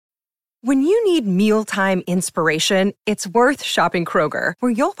When you need mealtime inspiration, it's worth shopping Kroger,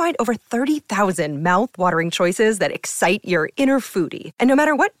 where you'll find over 30,000 mouth-watering choices that excite your inner foodie. And no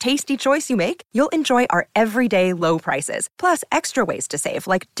matter what tasty choice you make, you'll enjoy our everyday low prices, plus extra ways to save,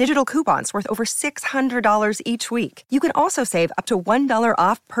 like digital coupons worth over $600 each week. You can also save up to $1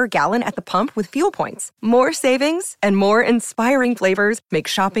 off per gallon at the pump with fuel points. More savings and more inspiring flavors make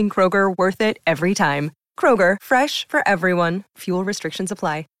shopping Kroger worth it every time. Kroger, fresh for everyone. Fuel restrictions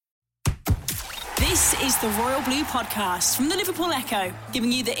apply. This is the Royal Blue Podcast from the Liverpool Echo,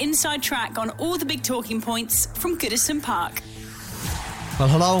 giving you the inside track on all the big talking points from Goodison Park. Well,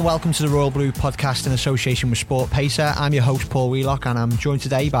 hello and welcome to the Royal Blue Podcast in association with Sport Pacer. I'm your host, Paul Wheelock, and I'm joined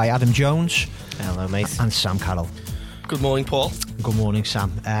today by Adam Jones. Hello, mate. And Sam Carroll. Good morning, Paul. Good morning,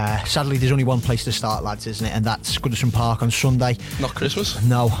 Sam. Sadly, there's only one place to start, lads, isn't it? And that's Goodison Park on Sunday. Not Christmas?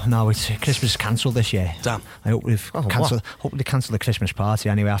 No, it's Christmas is cancelled this year. Damn. I hope they've cancelled. Hope they cancelled the Christmas party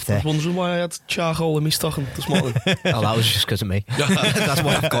anyway after. I was wondering why I had charcoal in my stocking this morning. Oh, that was just because of me. That's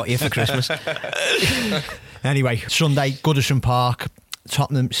what I've got you for Christmas. Anyway, Sunday, Goodison Park,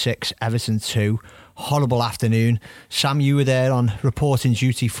 Tottenham 6, Everton 2. Horrible afternoon. Sam, you were there on reporting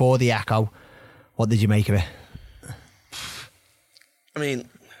duty for the Echo. What did you make of it? I mean,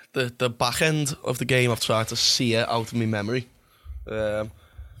 the back end of the game I've tried to sear out of my memory.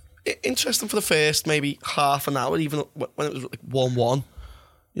 Interesting for the first maybe half an hour, even when it was like 1-1.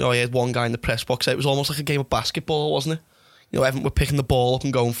 You know, I had one guy in the press box. It was almost like a game of basketball, wasn't it? You know, Everton were picking the ball up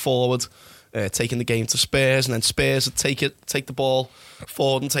and going forward, taking the game to Spurs, and then Spurs would take the ball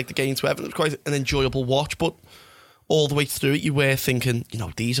forward and take the game to Everton. It was quite an enjoyable watch, but all the way through it, you were thinking, you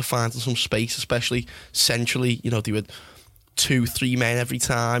know, these are finding some space, especially centrally. You know, they would 2-3 men every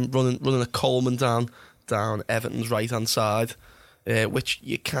time, running a Coleman down Everton's right hand side, which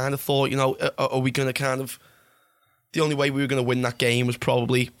you kind of thought, you know, are we going to kind of, the only way we were going to win that game was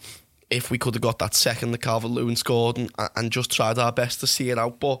probably if we could have got that second that Calvert-Lewin scored and just tried our best to see it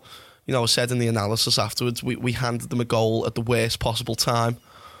out. But, you know, I said in the analysis afterwards, we handed them a goal at the worst possible time.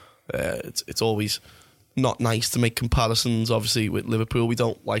 It's always not nice to make comparisons, obviously, with Liverpool. We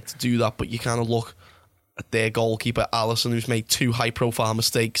don't like to do that, but you kind of look at their goalkeeper, Alisson, who's made 2 high-profile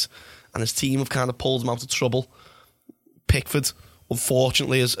mistakes, and his team have kind of pulled him out of trouble. Pickford,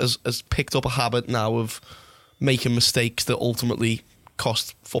 unfortunately, has picked up a habit now of making mistakes that ultimately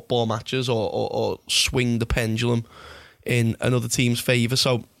cost football matches or swing the pendulum in another team's favour.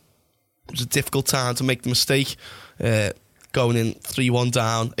 So it was a difficult time to make the mistake. Going in 3-1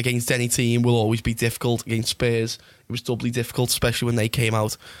 down against any team will always be difficult. Against Spurs, it was doubly difficult, especially when they came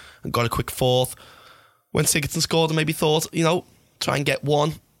out and got a quick fourth. When Sigurdsson scored, I maybe thought, you know, try and get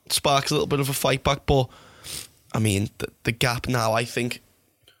one, sparks a little bit of a fight back. But, I mean, the gap now, I think,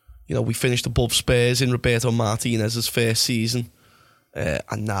 you know, we finished above Spurs in Roberto Martinez's first season.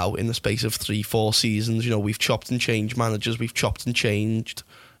 And now, in the space of 3-4 seasons, you know, we've chopped and changed managers, we've chopped and changed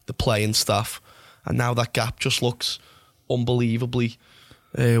the playing staff. And now that gap just looks unbelievably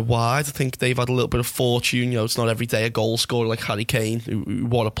wide. I think they've had a little bit of fortune. You know, it's not every day a goal scorer like Harry Kane, who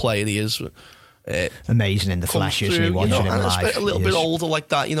what a player he is. Amazing in the flash, isn't he? Watching him live. A little bit older like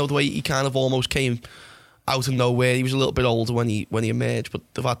that, you know, the way he kind of almost came out of nowhere. He was a little bit older when he emerged, but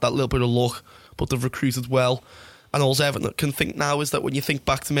they've had that little bit of luck, but they've recruited well. And all Everton can think now is that when you think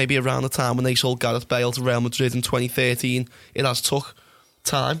back to maybe around the time when they sold Gareth Bale to Real Madrid in 2013, it has took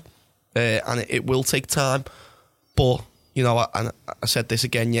time, and it will take time. But, you know, I said this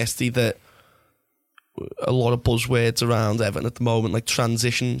again yesterday, that a lot of buzzwords around Everton at the moment, like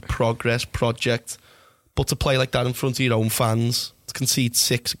transition, progress, project. But to play like that in front of your own fans, to concede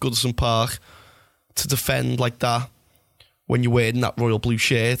 6 at Goodison Park, to defend like that when you're wearing that royal blue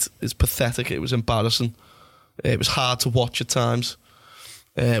shirt is pathetic. It was embarrassing. It was hard to watch at times.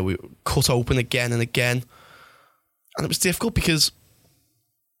 We were cut open again and again. And it was difficult because,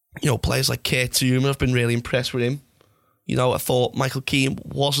 you know, players like Kurt Zouma, I've been really impressed with him. You know, I thought Michael Keane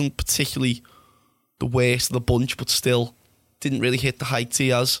wasn't particularly the worst of the bunch, but still didn't really hit the heights he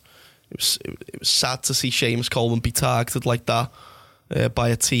has. It was sad to see Seamus Coleman be targeted like that by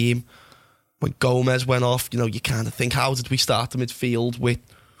a team. When Gomez went off, you know, you kind of think, how did we start the midfield with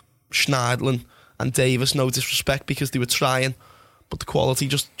Schneiderlin and Davis? No disrespect, because they were trying, but the quality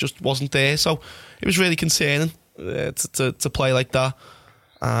just wasn't there. So it was really concerning to play like that.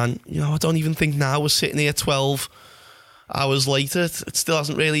 And, you know, I don't even think now we're sitting here 12 hours later, it still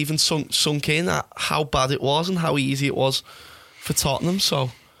hasn't really even sunk in at how bad it was and how easy it was for Tottenham.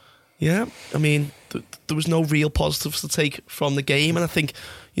 So, yeah, I mean, there was no real positives to take from the game. And I think,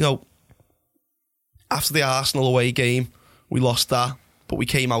 you know, after the Arsenal away game, we lost that, but we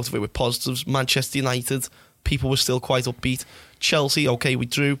came out of it with positives. Manchester United, people were still quite upbeat. Chelsea, okay, we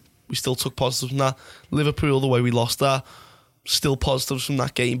drew We still took positives from that. Liverpool, the way we lost that, still positives from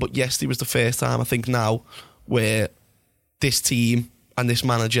that game. But yesterday was the first time, I think now, where this team and this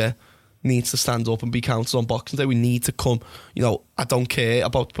manager needs to stand up and be counted on Boxing Day. We need to come, I don't care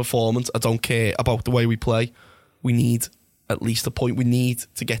about the performance. I don't care about the way we play. We need at least a point. We need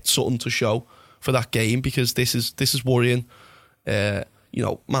to get something to show for that game, because this is worrying.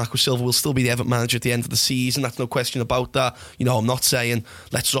 Marco Silva will still be the Everton manager at the end of the season. That's no question about that. I'm not saying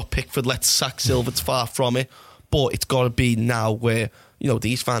let's drop Pickford, let's sack Silva. It's far from it. But it's got to be now where,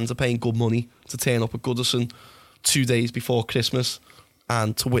 these fans are paying good money to turn up at Goodison 2 days before Christmas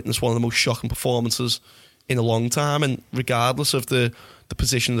and to witness one of the most shocking performances in a long time. And regardless of the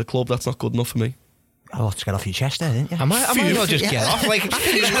position of the club, that's not good enough for me. Oh, to get off your chest there, didn't you? I might not just get off. Like,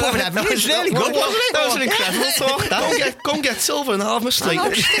 it's really good, wasn't it? That was an incredible talk. Go and get Silva and have him straight.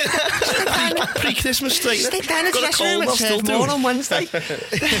 Pre-Christmas straight. Stick down in the dressing room and serve more on Wednesday.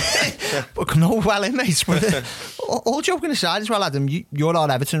 But no, well in, mate. But all joking aside as well, Adam, you're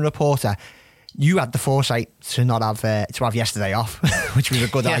our Everton reporter. You had the foresight to not have yesterday off, which was a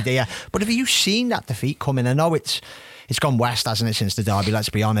good idea. But have you seen that defeat coming? I know it's gone west, hasn't it, since the derby? Let's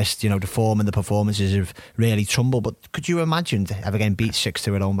be honest. The form and the performances have really tumbled. But could you imagine ever getting beat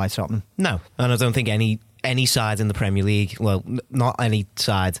 6-2 at home by Tottenham? No, and I don't think any side in the Premier League, well, not any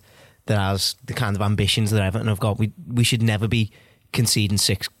side that has the kind of ambitions that Everton have got. We should never be conceding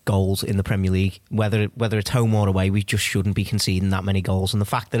 6 goals in the Premier League, whether it's home or away. We just shouldn't be conceding that many goals, and the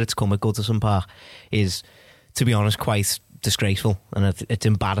fact that it's come at Goodison Park is, to be honest, quite disgraceful, and it's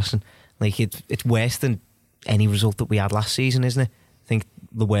embarrassing. Like, it's worse than any result that we had last season, isn't it? I think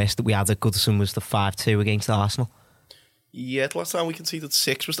the worst that we had at Goodison was the 5-2 against Arsenal. Yeah, the last time we conceded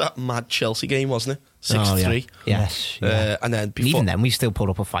 6 was that mad Chelsea game, wasn't it? 6-3. Yes. And then before, and even then we still put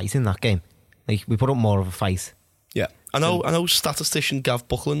up a fight in that game. Like, we put up more of a fight. Yeah, I know statistician Gav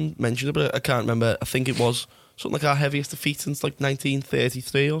Buckland mentioned it, but I can't remember. I think it was something like our heaviest defeat since like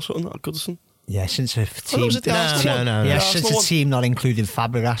 1933 or something at Goodison. Yeah, since a team... was it the Arsenal one? No. Yeah, since a team not including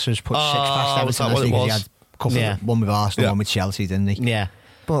Fabregas was put 6 past Everton. Was that what it was? He had a couple one with Arsenal, one with Chelsea, didn't he? Yeah,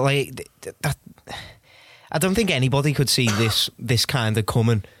 but like that, I don't think anybody could see this kind of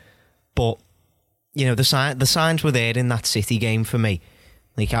coming. But the signs were there in that City game for me.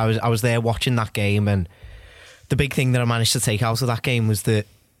 Like, I was there watching that game, and the big thing that I managed to take out of that game was that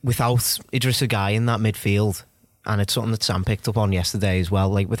without Idrissa Gueye in that midfield, and it's something that Sam picked up on yesterday as well,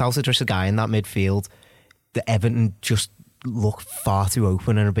 like, without Idrissa Gueye in that midfield, the Everton just look far too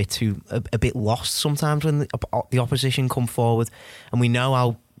open and a bit lost sometimes when the opposition come forward. And we know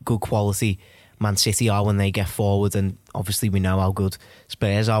how good quality Man City are when they get forward, and obviously we know how good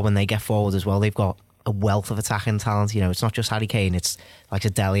Spurs are when they get forward as well. They've got a wealth of attacking talent. It's not just Harry Kane, it's like a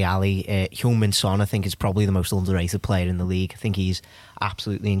Dele Alli. Heung-min Son, I think, is probably the most underrated player in the league. I think he's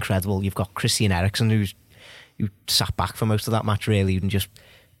absolutely incredible. You've got Christian Eriksen, who sat back for most of that match, really, and just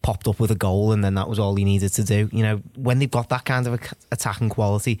popped up with a goal, and then that was all he needed to do. When they've got that kind of attacking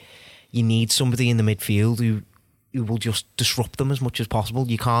quality, you need somebody in the midfield who will just disrupt them as much as possible.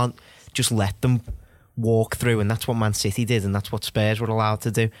 You can't just let them walk through, and that's what Man City did, and that's what Spurs were allowed to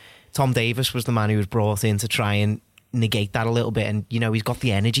do. Tom Davies was the man who was brought in to try and negate that a little bit, and he's got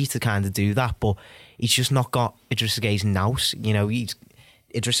the energy to kind of do that, but he's just not got Idrissa Gueye's nous.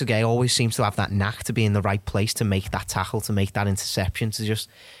 Idrissa Gueye always seems to have that knack to be in the right place to make that tackle, to make that interception, to just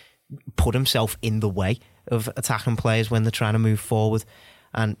put himself in the way of attacking players when they're trying to move forward.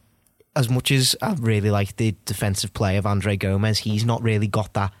 And as much as I really like the defensive play of Andre Gomez, he's not really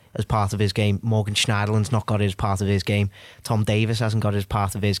got that as part of his game. Morgan Schneiderlin's not got it as part of his game. Tom Davies hasn't got it as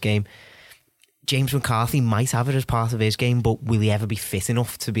part of his game. James McCarthy might have it as part of his game, but will he ever be fit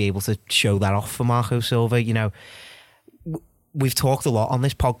enough to be able to show that off for Marco Silva? We've talked a lot on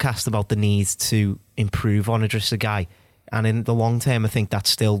this podcast about the need to improve on Idrissa Gueye, and in the long term I think that's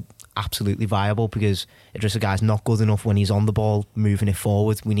still absolutely viable, because Idrissa Gueye's not good enough when he's on the ball moving it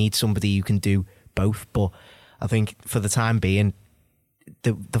forward. We need somebody who can do both, but I think for the time being,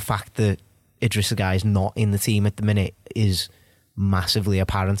 the fact that Idrissa Gueye is not in the team at the minute is massively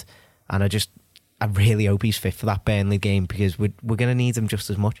apparent, and I really hope he's fit for that Burnley game, because we're going to need him just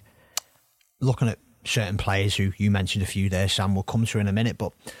as much. Looking at certain players who you mentioned a few there, Sam, we'll come to in a minute,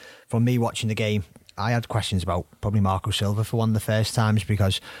 but from me watching the game, I had questions about probably Marco Silva for one of the first times,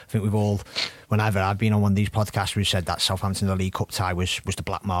 because I think we've all, whenever I've been on one of these podcasts, we've said that Southampton the League Cup tie was the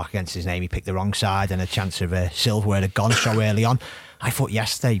black mark against his name. He picked the wrong side, and a chance of silverware had gone so early on. I thought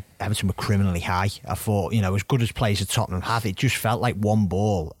yesterday Everton were criminally high. I thought, as good as players at Tottenham have, it just felt like one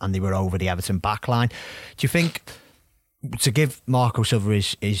ball and they were over the Everton back line. Do you think to give Marco Silva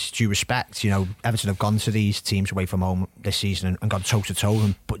his due respect, Everton have gone to these teams away from home this season and gone toe to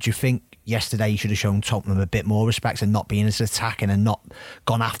toe. But do you think yesterday he should have shown Tottenham a bit more respect and not being as attacking and not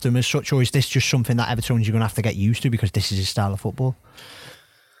gone after them as such? Or is this just something that Evertonians are going to have to get used to because this is his style of football?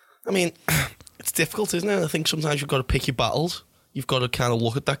 I mean, it's difficult, isn't it? I think sometimes you've got to pick your battles. You've got to kind of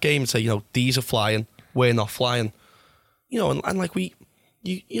look at that game and say, these are flying, we're not flying. And like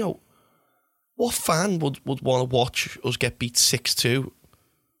what fan would want to watch us get beat 6-2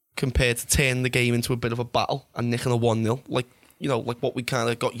 compared to turning the game into a bit of a battle and nicking a 1-0? Like what we kind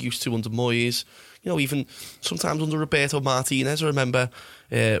of got used to under Moyes. Even sometimes under Roberto Martinez. I remember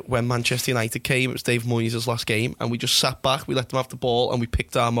when Manchester United came, it was Dave Moyes' last game, and we just sat back, we let them have the ball, and we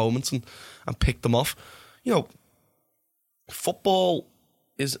picked our moments and picked them off. Football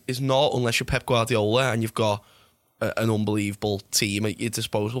is not, unless you're Pep Guardiola and you've got an unbelievable team at your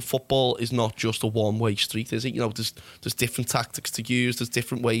disposal. Football is not just a one-way street, is it? There's different tactics to use. There's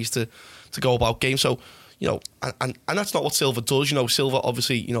different ways to go about games. So, and that's not what Silva does. Silva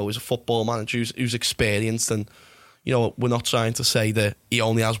obviously, is a football manager who's experienced, and we're not trying to say that he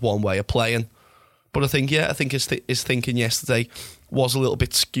only has one way of playing. But I think his thinking yesterday was a little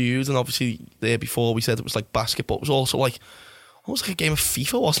bit skewed, and obviously there before we said it was like basketball. It was also like almost like a game of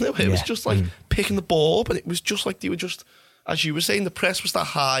FIFA, wasn't it? It was just like picking the ball up, and it was just like they were just, as you were saying, the press was that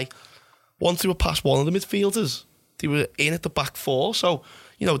high. Once they were past one of the midfielders, they were in at the back four. So,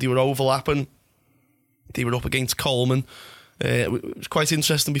 they were overlapping. They were up against Coleman. It was quite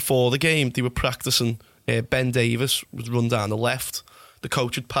interesting before the game. They were practicing. Ben Davies was run down the left. The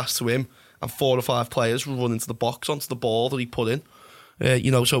coach had passed to him, and 4 or 5 players were running to the box onto the ball that he put in.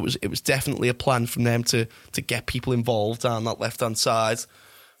 So it was definitely a plan from them to get people involved down that left-hand side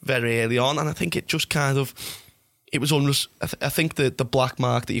very early on. And I think it just kind of, it was I think the black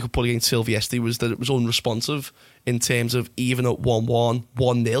mark that you could put against Silva yesterday was that it was unresponsive in terms of even at 1-1,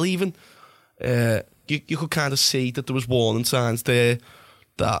 1-0 even. You could kind of see that there was warning signs there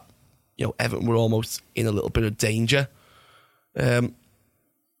that, Everton were almost in a little bit of danger. To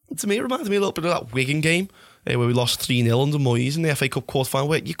me, it reminded me a little bit of that Wigan game, where we lost 3-0 under Moyes in the FA Cup quarter-final,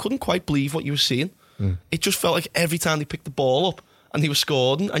 where you couldn't quite believe what you were seeing. It just felt like every time they picked the ball up and they were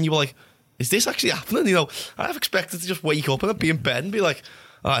scoring, and you were like, is this actually happening? I've expected to just wake up and be in bed and be like,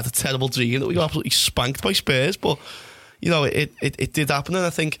 it's a terrible dream that we got absolutely spanked by Spurs. But, it did happen, and I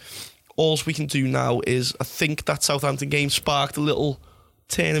think all we can do now is, I think that Southampton game sparked a little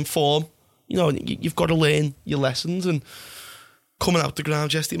turn in form. You've got to learn your lessons, and coming out the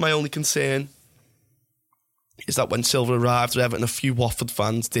ground yesterday, my only concern is that when Silva arrived at Everton, a few Watford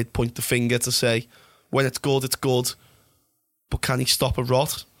fans did point the finger to say, when it's good, but can he stop a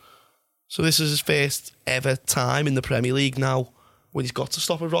rot? So this is his first ever time in the Premier League now when he's got to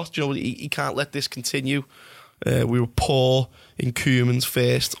stop a rot. He can't let this continue. We were poor in Koeman's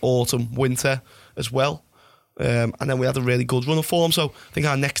first autumn, winter as well. And then we had a really good run of form. So I think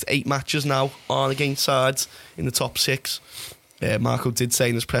our next 8 matches now are against sides in the top 6. Marco did say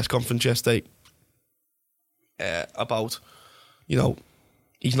in his press conference yesterday about,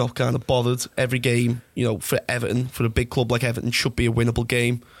 he's not kind of bothered. Every game, for Everton, for a big club like Everton, should be a winnable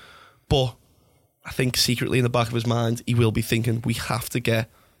game. But I think secretly in the back of his mind, he will be thinking, we have to get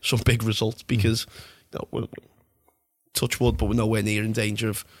some big results because, we're, touch wood, but we're nowhere near in danger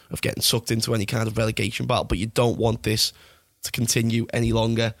of getting sucked into any kind of relegation battle. But you don't want this to continue any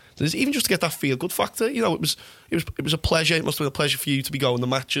longer. There's even just to get that feel-good factor. It was a pleasure. It must have been a pleasure for you to be going to the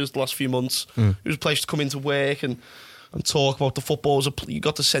matches the last few months. It was a pleasure to come into work and talk about the football. You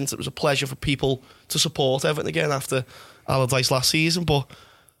got the sense that it was a pleasure for people to support Everton again after Allardyce last season. But,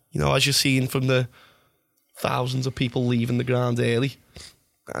 as you're seeing from the thousands of people leaving the ground early,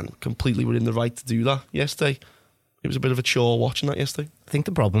 and completely were in the right to do that yesterday, it was a bit of a chore watching that yesterday. I think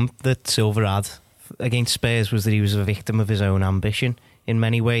the problem that Silva had against Spurs was that he was a victim of his own ambition in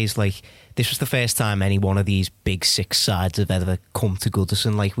many ways. Like, this was the first time any one of these big 6 sides have ever come to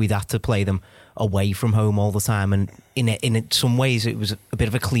Goodison. Like, we'd had to play them away from home all the time, and in some ways it was a bit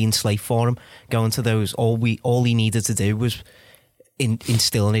of a clean slate for him going to those. All he needed to do was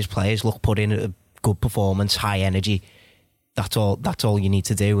instill in his players, put in a good performance, high energy. That's all you need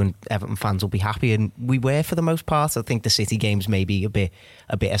to do, and Everton fans will be happy. And we were for the most part. I think the City games maybe a bit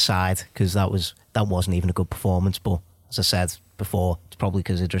aside, because that wasn't even a good performance. But as I said before, it's probably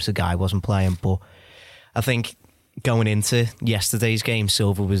because Idrissa Gueye wasn't playing. But I think going into yesterday's game,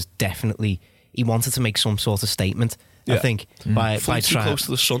 Silva was definitely, he wanted to make some sort of statement. Yeah. I think by trying too close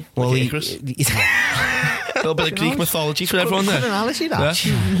to the sun. Well, like little bit of Greek mythology for everyone Good there. analysis,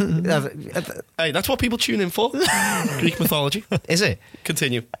 that. Hey, that's what people tune in for. Greek mythology. Is it?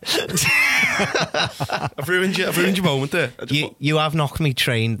 Continue. I've ruined your moment there. You have knocked me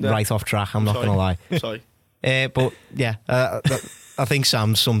train right off track, I'm not going to lie. Sorry. But yeah, I think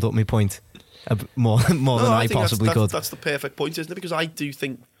Sam summed up my point more than I think possibly could. That's the perfect point, isn't it? Because I do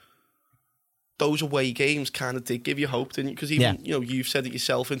think those away games kind of did give you hope, didn't you? Because even you've said it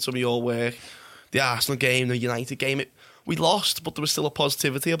yourself in some of your work, the Arsenal game, the United game, we lost, but there was still a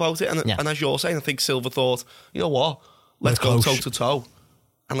positivity about it. And as you're saying, I think Silva thought, you know what, let's go toe to toe,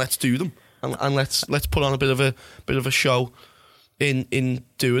 and let's do them, and let's put on a bit of a show in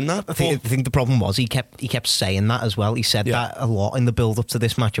doing that. I think the problem was he kept saying that as well. He said that a lot in the build up to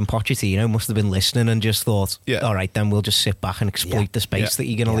this match, and Pochettino must have been listening and just thought, all right, then we'll just sit back and exploit the space that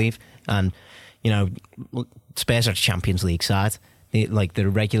you're going to leave. And Spurs are a Champions League side. They're a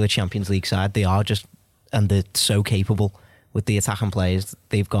regular Champions League side. They are just, and they're so capable with the attacking players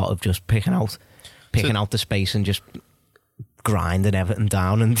they've got of just picking out the space and just grinding Everton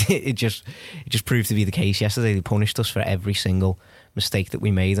down. And it just proved to be the case yesterday. They punished us for every single mistake that we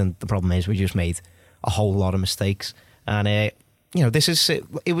made, and the problem is we just made a whole lot of mistakes. And it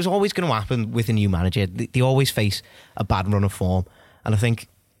was always going to happen with a new manager. They always face a bad run of form, and I think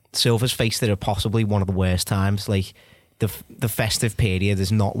Silva's faced it at possibly one of the worst times. Like the festive period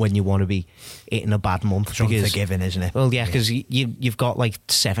is not when you want to be hitting a bad month. It's unforgiving, isn't it? Well, yeah, because you've got like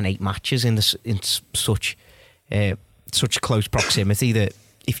 7-8 matches in such close proximity that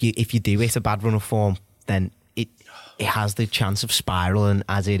if you do hit a bad run of form, then it has the chance of spiralling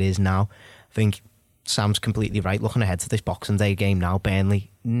as it is now. I think Sam's completely right. Looking ahead to this Boxing Day game now,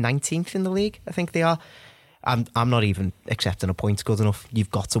 Burnley 19th in the league, I think they are. I'm not even accepting a point good enough. You've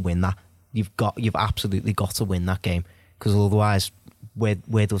got to win that. You've absolutely got to win that game, because otherwise, where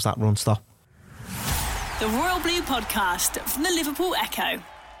does that run stop? The Royal Blue Podcast from the Liverpool Echo.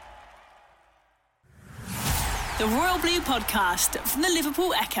 The Royal Blue Podcast from the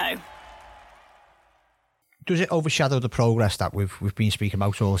Liverpool Echo. Does it overshadow the progress that we've been speaking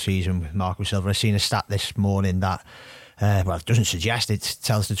about all season with Marco Silva? I've seen a stat this morning that, it doesn't suggest, it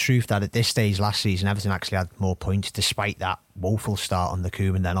tells the truth, that at this stage last season, Everton actually had more points despite that woeful start on the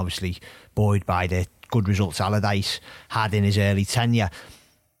coup, and then obviously buoyed by the good results Allardyce had in his early tenure.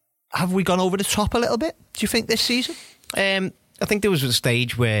 Have we gone over the top a little bit, do you think, this season? I think there was a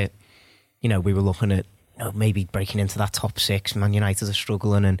stage where, we were looking at maybe breaking into that top six. Man United are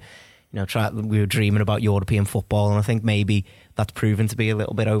struggling, and we were dreaming about European football, and I think maybe that's proven to be a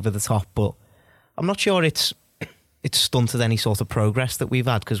little bit over the top, but I'm not sure it's stunted any sort of progress that we've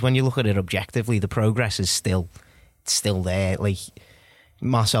had, because when you look at it objectively, the progress is still there. Like,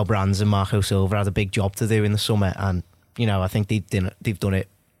 Marcel Brands and Marco Silva had a big job to do in the summer, and I think they've done it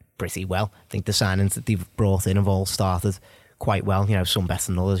pretty well. I think the signings that they've brought in have all started quite well. Some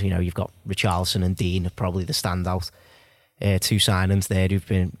better than others. You've got Richarlison and Dean are probably the standout two signings there who've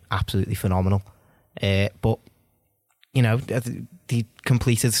been absolutely phenomenal. But they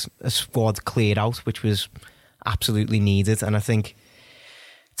completed a squad cleared out, which was absolutely needed. And I think,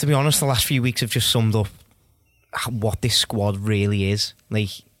 to be honest, the last few weeks have just summed up what this squad really is. Like,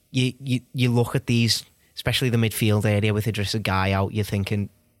 you look at these, especially the midfield area with Idrissa Gueye out, you're thinking,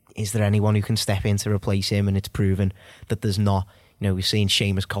 is there anyone who can step in to replace him? And it's proven that there's not. We've seen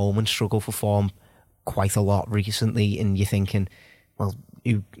Seamus Coleman struggle for form quite a lot recently, and you're thinking, well,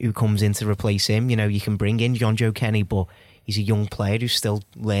 who comes in to replace him? You can bring in John Joe Kenny, but he's a young player who's still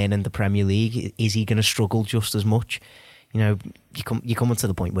learning the Premier League. Is he going to struggle just as much? You're coming to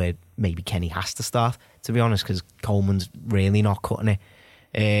the point where maybe Kenny has to start, to be honest, because Coleman's really not cutting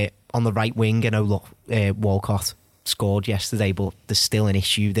it. On the right wing, Walcott scored yesterday, but there's still an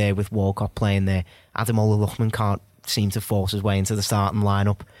issue there with Walcott playing there. Ademola Lookman can't seem to force his way into the starting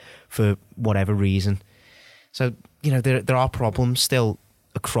lineup for whatever reason. So, there are problems still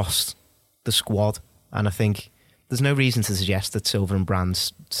across the squad, and I think there's no reason to suggest that Silva and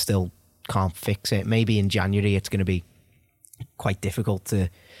Brands still can't fix it. Maybe in January it's going to be quite difficult to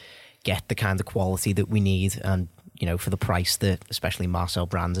get the kind of quality that we need, and for the price that especially Marcel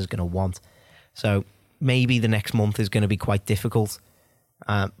Brands is going to want. So maybe the next month is going to be quite difficult,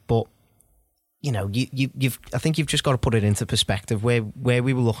 but I think you've just got to put it into perspective. Where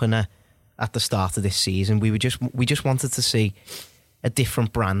we were looking at the start of this season, we just wanted to see a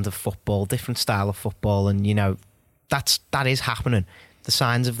different brand of football, different style of football, and that is happening. The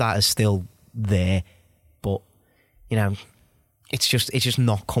signs of that are still there, but it's just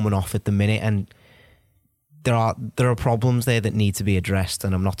not coming off at the minute, and there are problems there that need to be addressed.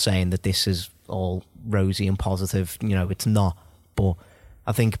 And I'm not saying that this is all rosy and positive. It's not, but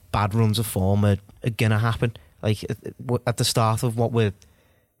I think bad runs of form are going to happen. Like at the start of what we're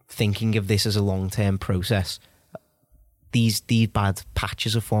thinking of this as a long-term process, these bad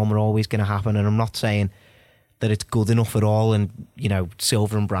patches of form are always going to happen, and I'm not saying that it's good enough at all, and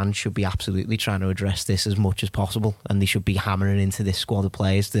Silva and Brand should be absolutely trying to address this as much as possible, and they should be hammering into this squad of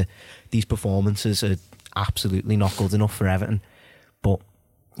players that these performances are absolutely not good enough for Everton. But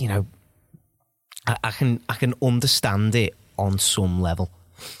I can understand it on some level.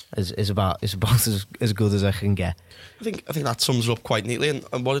 Is about as good as I can get. I think that sums it up quite neatly,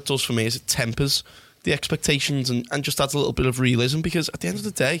 and what it does for me is it tempers the expectations and just adds a little bit of realism, because at the end of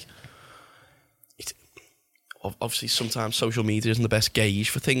the day, obviously sometimes social media isn't the best gauge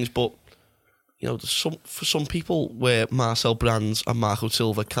for things, but for some people where Marcel Brands and Marco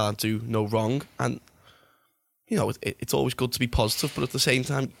Silva can't do no wrong, and it's always good to be positive, but at the same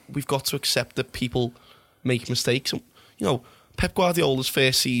time we've got to accept that people make mistakes. And Pep Guardiola's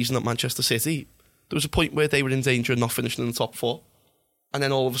first season at Manchester City, there was a point where they were in danger of not finishing in the top 4. And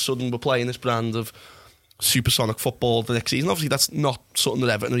then all of a sudden we're playing this brand of supersonic football the next season. Obviously that's not something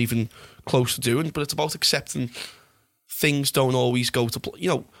that Everton are even close to doing, but it's about accepting things don't always go to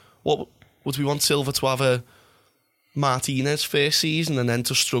plan. What would we want Silva to have a Martinez first season and then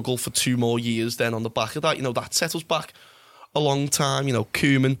to struggle for 2 more years then on the back of that? That set us back a long time.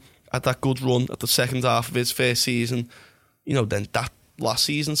 Koeman had that good run at the second half of his first season. Then that last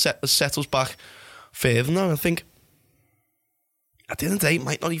season set us back further than that. I think at the end of the day, it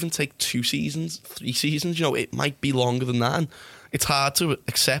might not even take 2 seasons, 3 seasons. It might be longer than that. And it's hard to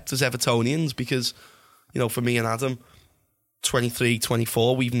accept as Evertonians because, for me and Adam, 23,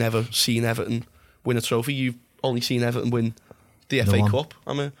 24, we've never seen Everton win a trophy. You've only seen Everton win the FA Cup.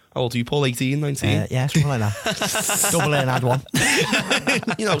 How old are you, Paul? 18, 19? Yeah, something like that. Double A and add one.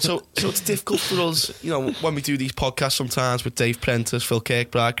 So it's difficult for us, when we do these podcasts sometimes with Dave Prentice, Phil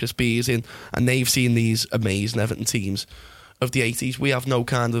Kirkbride, Chris Beers in, and they've seen these amazing Everton teams of the 80s. We have no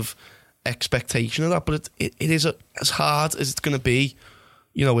kind of expectation of that, but it is as hard as it's going to be.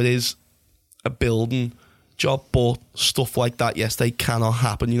 It is a building job, but stuff like that, yes, they cannot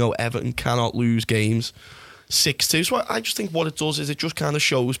happen. Everton cannot lose games 6-2. So I just think what it does is it just kind of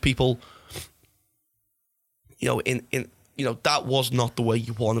shows people, that was not the way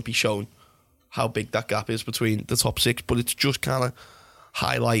you want to be shown how big that gap is between the top 6, but it's just kind of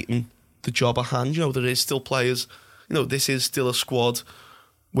highlighting the job at hand. There is still players, this is still a squad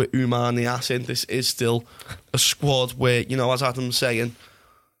with Oumar Niasse in. This is still a squad where, as Adam's saying,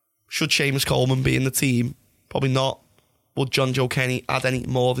 should Seamus Coleman be in the team? Probably not. Would John Joe Kenny add any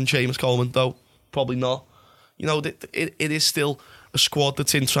more than Seamus Coleman, though? Probably not. It is still a squad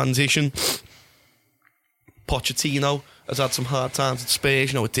that's in transition. Pochettino has had some hard times at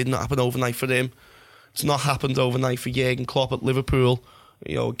Spurs. It did not happen overnight for him. It's not happened overnight for Jurgen Klopp at Liverpool.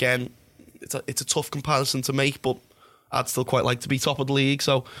 Again, it's a tough comparison to make, but I'd still quite like to be top of the league.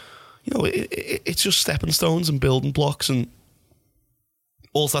 So, it's just stepping stones and building blocks. And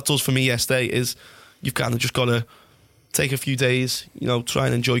all that does for me yesterday is you've kind of just got to take a few days, try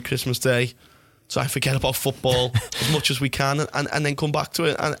and enjoy Christmas Day, try and forget about football as much as we can, and then come back to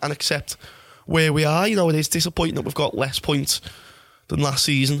it and accept where we are. It is disappointing that we've got less points than last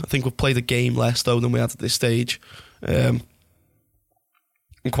season. I think we've played a game less, though, than we had at this stage.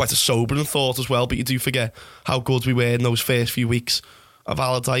 And quite a sobering thought as well, but you do forget how good we were in those first few weeks of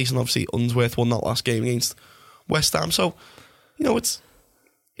Allardyce, and obviously Unsworth won that last game against West Ham. So, it's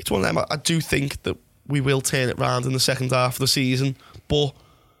one of them. I do think that we will turn it round in the second half of the season, but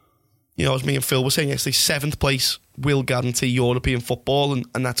as me and Phil were saying yesterday, 7th place will guarantee European football,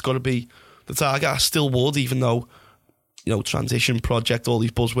 and that's got to be the target. I still would, even though transition project, all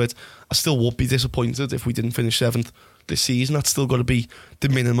these buzzwords, I still would be disappointed if we didn't finish 7th this season. That's still got to be the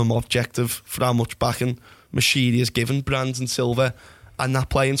minimum objective for how much backing Moshiri has given Brands and Silva and that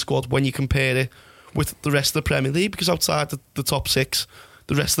playing squad when you compare it with the rest of the Premier League, because outside the top 6,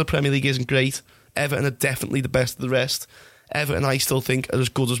 the rest of the Premier League isn't great. Everton are definitely the best of the rest. Everton, I still think, are as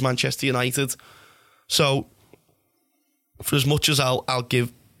good as Manchester United. So, for as much as I'll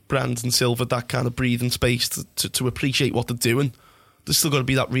give Brands and Silva that kind of breathing space to appreciate what they're doing, there's still got to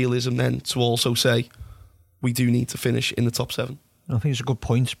be that realism then to also say we do need to finish in the top 7. I think it's a good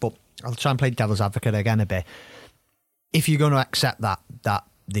point, but I'll try and play devil's advocate again a bit. If you're going to accept that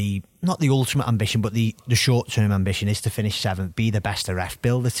the not the ultimate ambition, but the short-term ambition is to finish 7th, be the best of ref,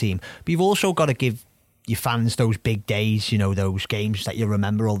 build a team, but you've also got to give your fans those big days, you know, those games that you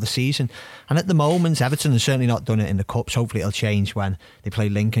remember all the season. And at the moment, Everton has certainly not done it in the Cups. Hopefully it'll change when they play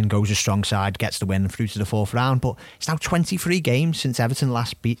Lincoln, goes a strong side, gets the win through to the fourth round. But it's now 23 games since Everton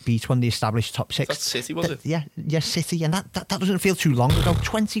last beat one of the established top six. That's City, was it? Yeah, City. And that doesn't feel too long ago.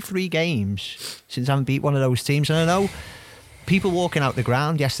 23 games since I haven't beat one of those teams. And I know people walking out the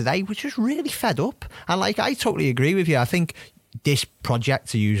ground yesterday were just really fed up. And like, I totally agree with you. I think this project,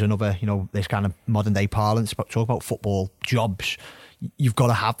 to use another, you know, this kind of modern day parlance, but talk about football jobs, you've got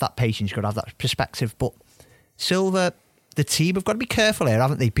to have that patience, you've got to have that perspective. But Silva, the team have got to be careful here,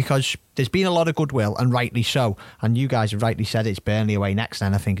 haven't they? Because there's been a lot of goodwill, and rightly so. And you guys have rightly said it's Burnley away next,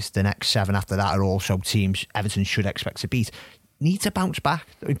 and I think it's the next 7 after that are also teams Everton should expect to beat. Need to bounce back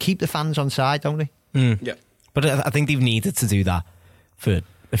and keep the fans on side, don't they? Yeah. But I think they've needed to do that for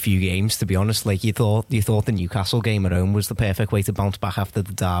a few games, to be honest. Like, you thought the Newcastle game at home was the perfect way to bounce back after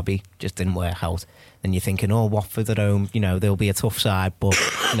the derby. Just didn't work out. And you're thinking, oh, Watford at home, you know, they'll be a tough side, but,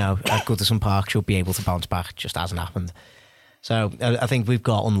 you know, at Goodison Park should be able to bounce back. Just hasn't happened. So I think we've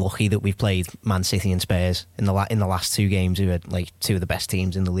got unlucky that we've played Man City and Spurs in the last 2 games, who are like 2 of the best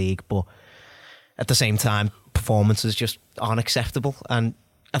teams in the league. But at the same time, performances just aren't acceptable. And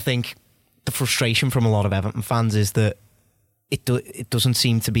I think the frustration from a lot of Everton fans is that it doesn't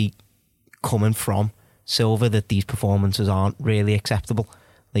seem to be coming from Silva that these performances aren't really acceptable.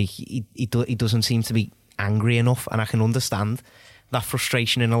 Like, he doesn't seem to be angry enough, and I can understand that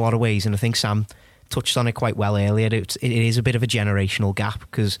frustration in a lot of ways. And I think Sam touched on it quite well earlier. It is a bit of a generational gap,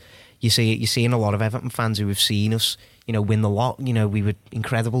 because you're seeing a lot of Everton fans who have seen us, you know, win the lot. You know, we were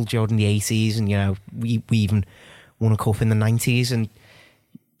incredible during the 80s, and, you know, we even won a cup in the 90s, and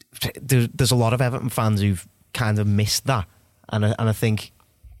there's a lot of Everton fans who've kind of missed that. And I think,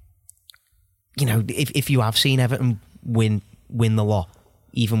 you know, if you have seen Everton win the lot,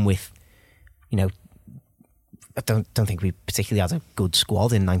 even with, you know, I don't think we particularly had a good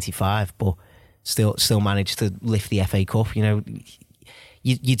squad in '95, but still managed to lift the FA Cup. You know,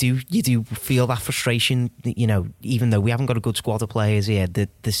 you do feel that frustration. You know, even though we haven't got a good squad of players here,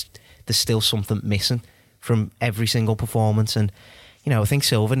 there's still something missing from every single performance. And, you know, I think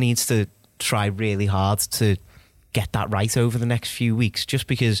Silva needs to try really hard to get that right over the next few weeks. Just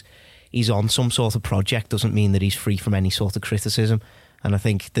because he's on some sort of project doesn't mean that he's free from any sort of criticism. And I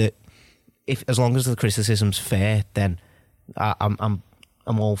think that as long as the criticism's fair, then I'm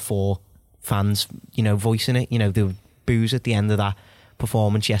all for fans, you know, voicing it. You know, the boos at the end of that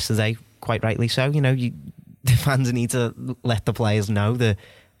performance yesterday, quite rightly so. You know, the fans need to let the players know that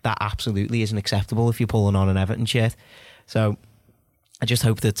absolutely isn't acceptable if you're pulling on an Everton shirt. So I just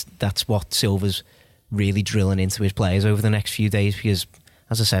hope that that's what Silva's really drilling into his players over the next few days, because,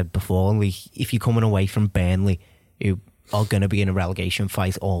 as I said before, if you're coming away from Burnley, who are going to be in a relegation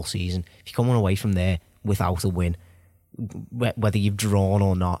fight all season, if you're coming away from there without a win, whether you've drawn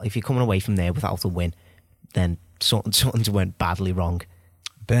or not, if you're coming away from there without a win, then something's went badly wrong.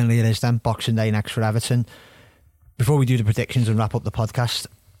 Burnley it is then, Boxing Day next for Everton. Before we do the predictions and wrap up the podcast,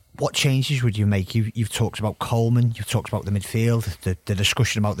 what changes would you make? You've talked about Coleman, you've talked about the midfield, the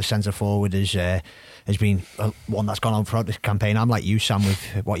discussion about the centre forward has been one that's gone on throughout this campaign. I'm like you, Sam,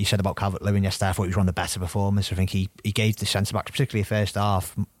 with what you said about Calvert-Lewin yesterday. I thought he was one of the better performers. I think he gave the centre backs, particularly the first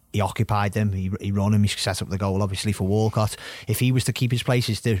half, he occupied them, he run him, he set up the goal obviously for Walcott. If he was to keep his place,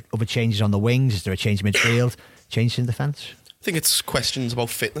 is there other changes on the wings? Is there a change in midfield, changes in defence? I think it's questions about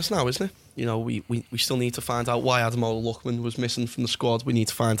fitness now, isn't it? You know, we still need to find out why Ademola Lookman was missing from the squad. We need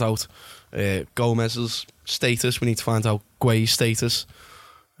to find out Gomez's status. We need to find out Gue's status.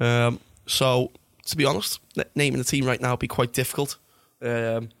 So, to be honest, naming the team right now would be quite difficult.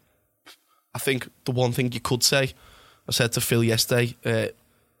 I think the one thing you could say, I said to Phil yesterday,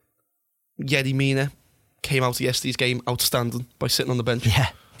 Yerry Mina came out of yesterday's game outstanding by sitting on the bench. Yeah.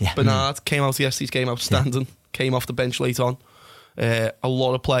 Bernard came out of yesterday's game outstanding, came off the bench late on. A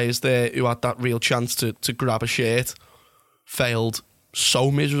lot of players there who had that real chance to grab a shirt failed so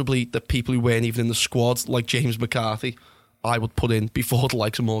miserably that people who weren't even in the squad, like James McCarthy, I would put in before the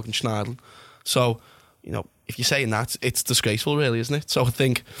likes of Morgan Schneiderlin. So, you know, if you're saying that, it's disgraceful, really, isn't it? So I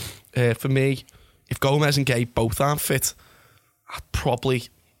think, for me, if Gomez and Gay both aren't fit, I'd probably...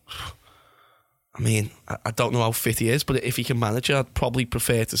 I mean, I don't know how fit he is, but if he can manage it, I'd probably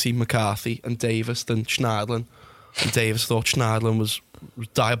prefer to see McCarthy and Davis than Schneiderlin. And Davis, thought Schneiderlin was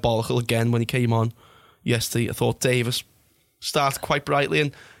diabolical again when he came on yesterday. I thought Davis started quite brightly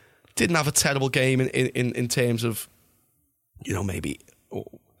and didn't have a terrible game in terms of, you know, maybe...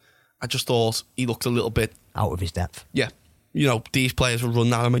 I just thought he looked a little bit... out of his depth. Yeah. You know, these players were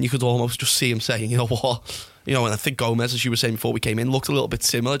running at him and you could almost just see him saying, you know what... You know, and I think Gomez, as you were saying before we came in, looked a little bit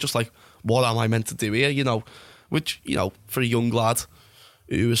similar, just like, what am I meant to do here? You know, which, you know, for a young lad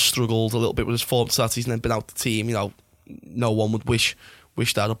who has struggled a little bit with his form stats and then been out the team, you know, no one would wish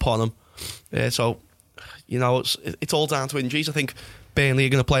that upon him. So, you know, it's all down to injuries. I think Burnley are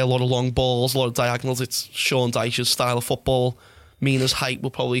going to play a lot of long balls, a lot of diagonals. It's Sean Dyche's style of football. Mina's height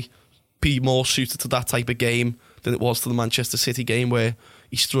will probably be more suited to that type of game than it was to the Manchester City game where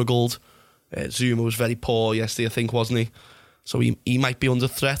he struggled. Zuma was very poor yesterday, I think, wasn't he? So he might be under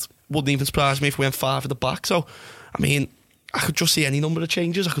threat. Wouldn't even surprise me if we went 5 at the back. So, I mean, I could just see any number of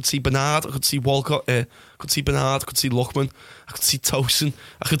changes. I could see Bernard, I could see Walcott, I could see Bernard, I could see Lookman, I could see Tosin,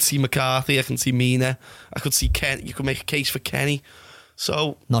 I could see McCarthy, I can see Mina, I could see Ken. You could make a case for Kenny.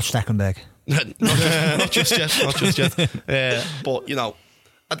 So not Stecklenburg. not just yet. But, you know,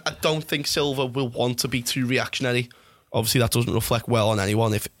 I don't think Silva will want to be too reactionary. Obviously, that doesn't reflect well on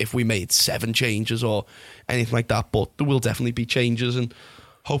anyone if we made 7 changes or anything like that. But there will definitely be changes, and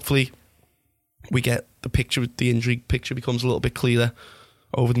hopefully we get the injury picture becomes a little bit clearer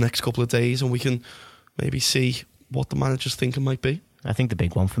over the next couple of days, and we can maybe see what the manager's thinking might be. I think the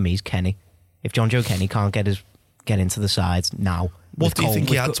big one for me is Kenny. If John Joe Kenny can't get into the sides now, what do you think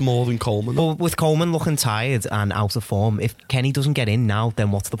he adds more than Coleman? Well, with Coleman looking tired and out of form, if Kenny doesn't get in now,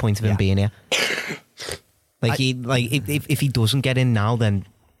 then what's the point of him being here? If he doesn't get in now, then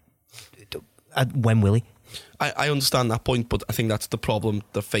when will he? I understand that point, but I think that's the problem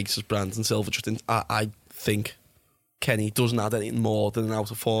that faces Brandon Silva. I think Kenny doesn't add anything more than an out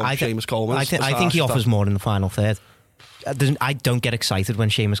of form Seamus Coleman. I think he offers more in the final third. I don't get excited when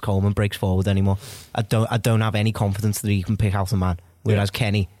Seamus Coleman breaks forward anymore. I don't have any confidence that he can pick out a man. Whereas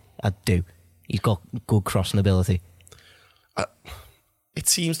Kenny, I do. He's got good crossing ability. It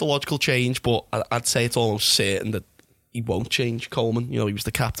seems the logical change, but I'd say it's almost certain that he won't change Coleman. You know, he was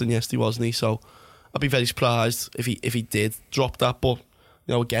the captain yesterday, wasn't he? So I'd be very surprised if he did drop that. But,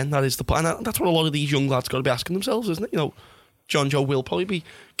 you know, again, that is the plan. That's what a lot of these young lads got to be asking themselves, isn't it? You know, John Joe will probably be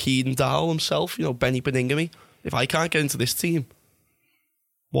Keane Dowell himself, you know, Benny Beningame. If I can't get into this team,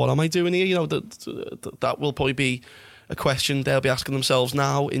 what am I doing here? You know, that will probably be a question they'll be asking themselves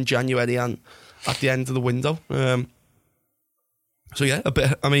now in January and at the end of the window. So yeah, a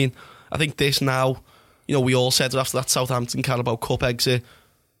bit. I mean, I think this now, you know, we all said after that Southampton Carabao Cup exit,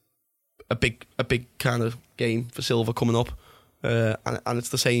 a big kind of game for Silva coming up, and it's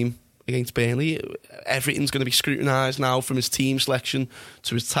the same against Burnley. Everything's going to be scrutinised now, from his team selection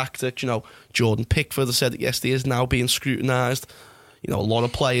to his tactics. You know, Jordan Pickford, I said it yesterday, is now being scrutinised. You know, a lot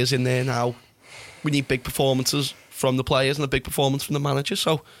of players in there now. We need big performances from the players and a big performance from the manager.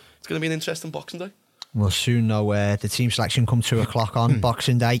 So it's going to be an interesting Boxing Day. We'll soon know the team selection come 2 o'clock on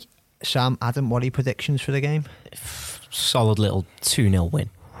Boxing Day. Sam, Adam, what are your predictions for the game? Solid little 2-0 win,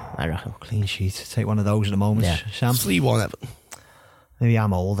 I reckon. Clean sheet. Take one of those at the moment. Yeah. Sam? 3-1 Everton. Maybe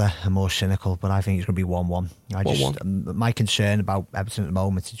I'm older and more cynical, but I think it's going to be 1-1. My concern about Everton at the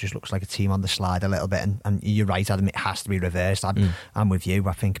moment, it just looks like a team on the slide a little bit, and you're right, Adam, it has to be reversed. I'm with you.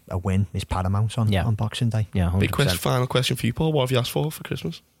 I think a win is paramount on Boxing Day. Yeah, 100%. Big final question for you, Paul. What have you asked for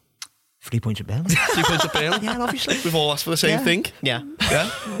Christmas? 3 points at Burnley. 3 points at Burnley? Yeah, obviously. We've all asked for the same thing. Yeah.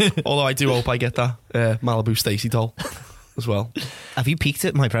 Although I do hope I get that Malibu Stacey doll as well. Have you peeked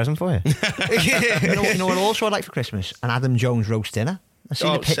at my present for you? you know what also I'd like for Christmas? An Adam Jones roast dinner. I've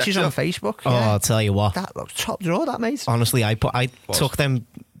seen the pictures on Facebook. Oh, I'll tell you what. That looks top drawer, that, mate. Honestly, I took them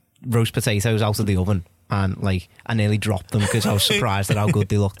roast potatoes out of the oven and I nearly dropped them because I was surprised at how good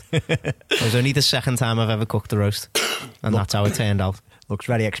they looked. It was only the second time I've ever cooked a roast, and that's how it turned out. Looks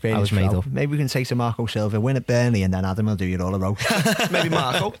very experienced. I was made up. Maybe we can say to Marco Silva, win at Burnley, and then Adam will do your all a roast. Maybe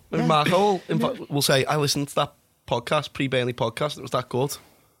Marco. We'll say, I listened to that podcast, pre-Burnley podcast, it was that good.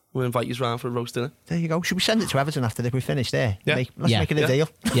 We'll invite you round for a roast dinner. There you go. Should we send it to Everton after we finish there? Yeah. Let's make it a deal.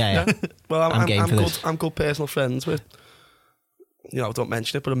 Yeah. Well, I'm game for this. I'm good personal friends with, you know, don't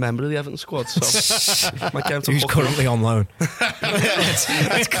mention it, but a member of the Everton squad. So might get him to who's currently on loan.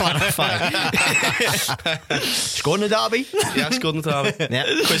 let's clarify. Scored in the derby. Yeah, scored in the derby. Yeah.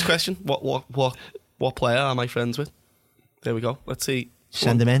 Quiz question: What player am I friends with? There we go. Let's see.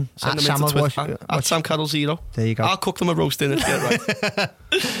 Send them in. Send them into Twitter. At Sam Carroll 0. There you go. I'll cook them a roast dinner to get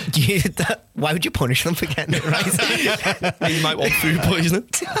it right. Why would you punish them for getting it right? You might want food poisoning.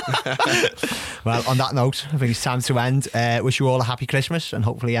 Well, on that note, I think it's time to end. Wish you all a happy Christmas, and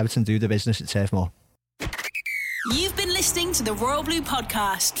hopefully Everton do the business at Turf Moor. You've been listening to the Royal Blue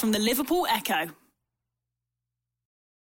Podcast from the Liverpool Echo.